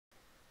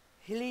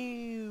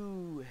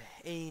Hello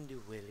and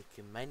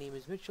welcome. My name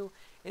is Mitchell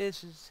and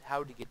this is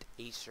how to get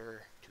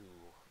Acer to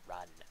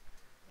run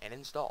and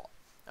install.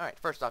 Alright,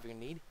 first off you're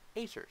going to need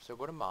Acer. So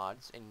go to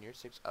mods in your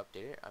 6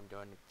 updater. I'm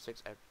doing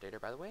 6 updater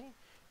by the way.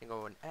 And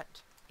go in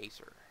at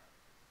Acer.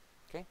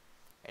 Okay?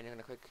 And you're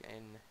going to click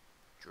and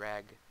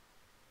drag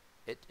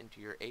it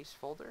into your Ace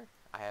folder.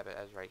 I have it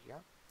as right here.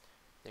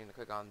 Then you're going to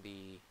click on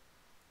the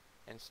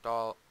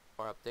install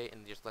or update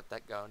and just let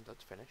that go until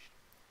it's finished.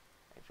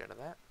 Exit out of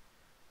that.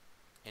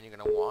 And you're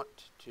going to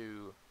want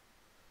to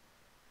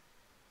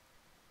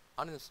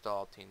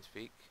uninstall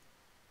Teamspeak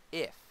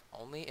if,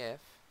 only if,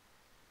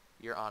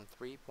 you're on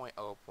 3.0.1.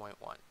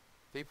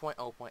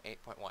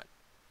 3.0.8.1.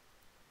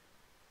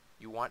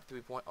 You want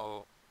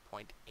 3.0.8,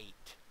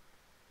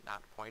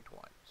 not .1.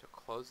 So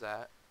close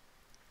that.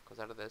 Close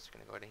out of this.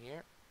 You're going to go to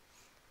here.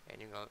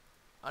 And you're going to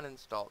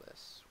uninstall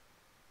this.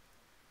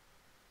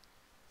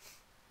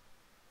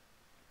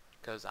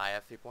 Because I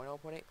have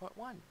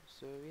 3.0.8.1.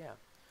 So yeah.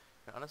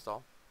 You're going to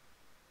uninstall.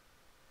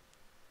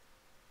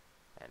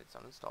 And it's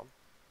uninstalled.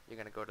 You're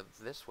going to go to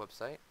this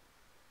website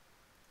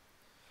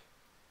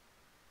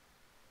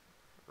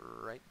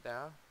right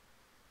there.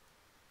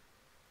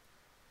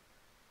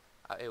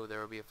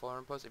 There will be a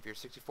forum post. If you're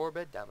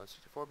 64-bit, download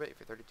 64-bit. If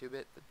you're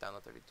 32-bit,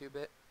 download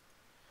 32-bit.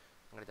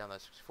 I'm going to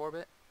download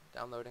 64-bit.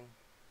 Downloading.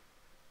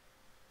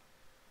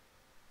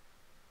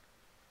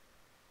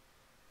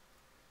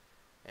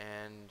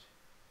 And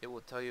it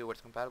will tell you what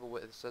it's compatible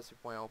with. It says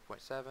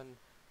 3.0.7,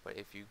 but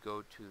if you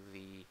go to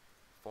the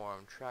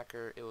forum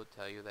tracker, it will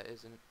tell you that it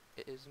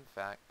is in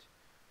fact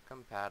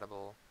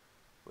compatible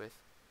with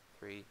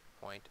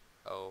 3.0.8.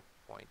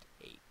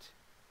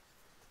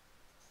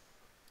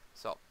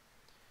 So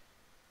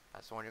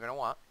that's the one you're going to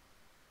want.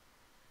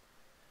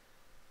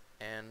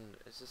 And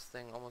is this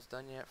thing almost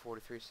done yet?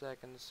 43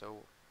 seconds.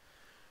 So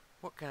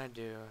what can I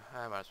do?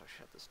 I might as well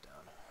shut this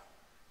down.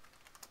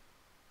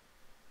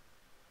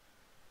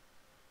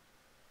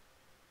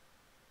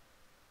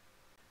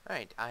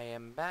 Alright, I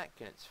am back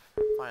and it's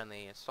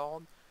finally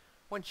installed.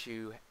 Once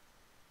you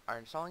are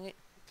installing it,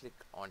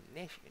 click on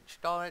next,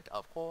 install it,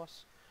 of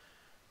course.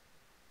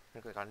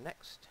 I'm gonna click on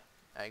next.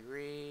 I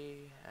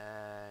agree.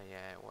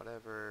 Yeah,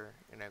 whatever.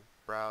 You're gonna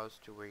browse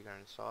to where you're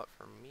gonna install it.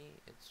 For me,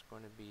 it's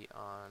going to be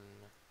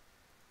on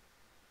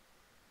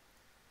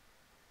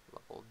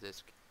local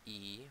disk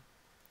E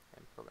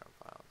and program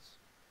files.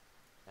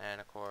 And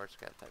of course,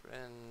 gotta type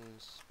in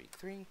speak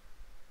 3.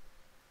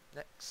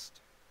 Next.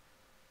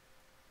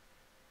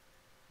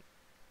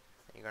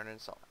 You're going to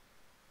install it.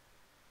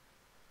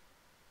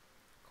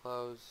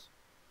 Close.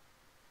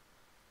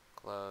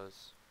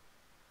 Close.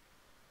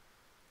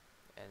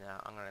 And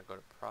now I'm going to go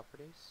to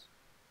properties.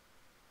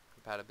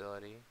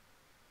 Compatibility.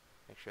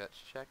 Make sure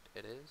that's checked.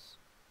 It is.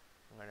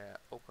 I'm going to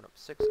open up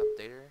 6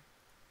 updater.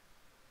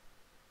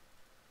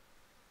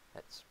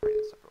 Let's bring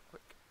this up real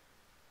quick.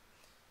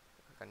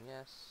 Click on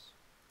yes.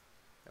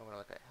 I'm going to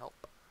look at help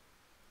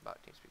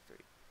about Teamspeak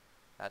 3.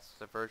 That's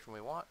the version we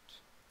want.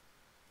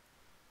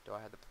 Do I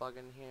have the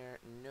plugin here?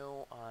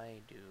 No,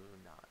 I do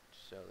not.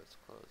 So let's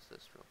close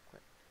this real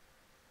quick.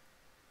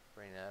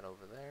 Bring that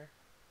over there.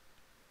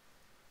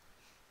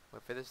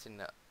 Wait for this thing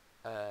to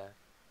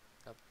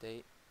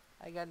update.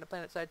 I got into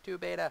Planet Side 2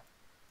 beta.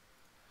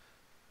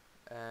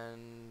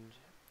 And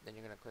then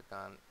you're going to click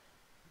on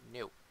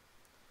new.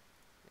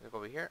 You're going to go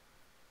over here.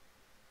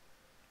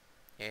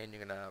 And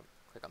you're going to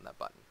click on that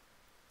button.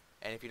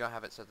 And if you don't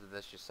have it set to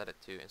this, just set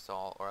it to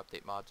install or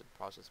update mods and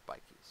process by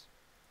keys.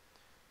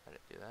 Let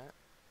it do that.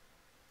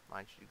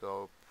 Mine should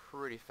go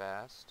pretty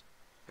fast.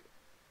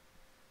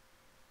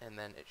 And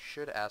then it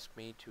should ask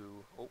me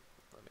to... Oh,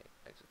 let me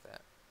exit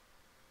that.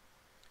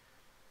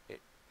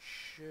 It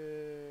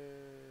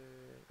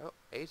should... Oh,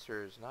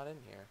 Acer is not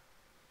in here.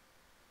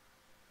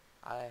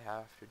 I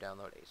have to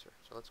download Acer.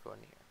 So let's go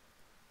in here.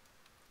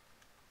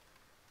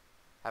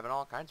 Having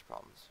all kinds of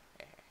problems.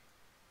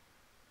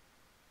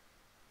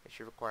 It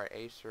should require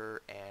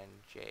Acer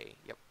and J.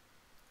 Yep.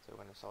 So we're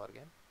going to install it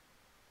again.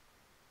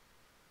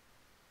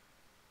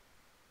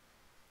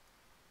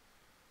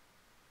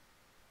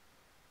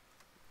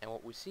 And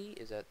what we see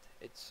is that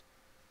it's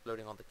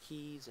loading all the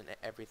keys and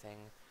everything.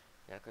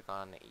 You're going to click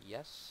on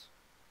yes.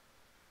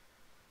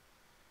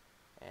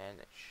 And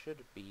it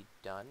should be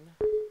done.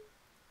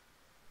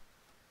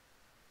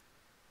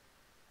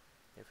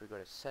 If we go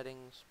to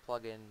settings,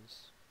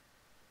 plugins,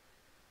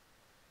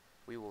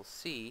 we will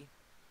see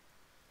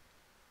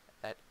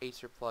that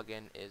Acer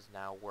plugin is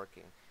now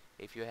working.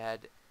 If you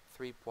had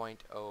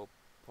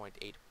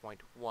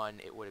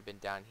 3.0.8.1, it would have been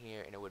down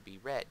here and it would be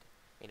red.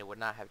 And it would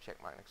not have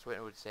check mark next to it.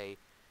 It would say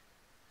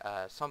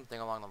something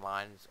along the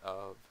lines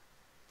of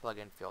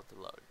plugin failed to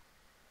load.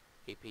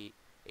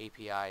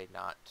 API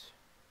not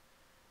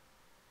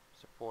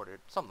supported.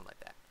 Something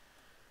like that.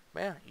 But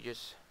yeah, you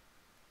just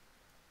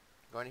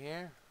go in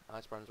here.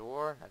 Alex Burns of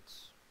War.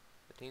 That's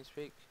the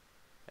TeamSpeak.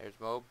 There's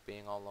Mob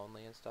being all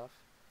lonely and stuff.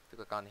 If you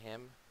click on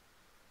him,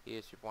 he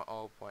is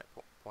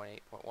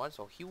 3.0.8.1,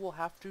 so he will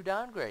have to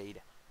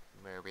downgrade.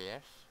 Maybe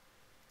yes.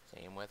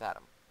 Same with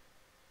Adam.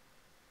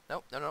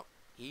 Nope, no.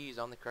 He's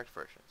on the correct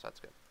version, so that's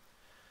good.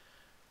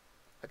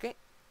 Okay,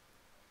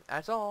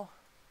 that's all.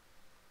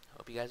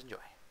 Hope you guys enjoy.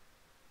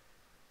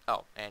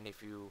 Oh, and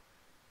if you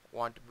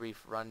want a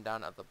brief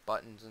rundown of the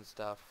buttons and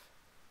stuff,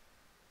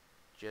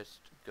 just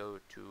go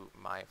to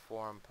my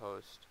forum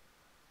post,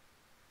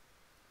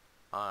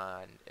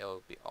 and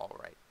it'll be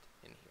alright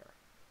in here.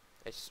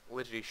 It's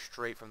literally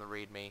straight from the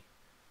README,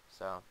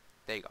 so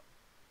there you go.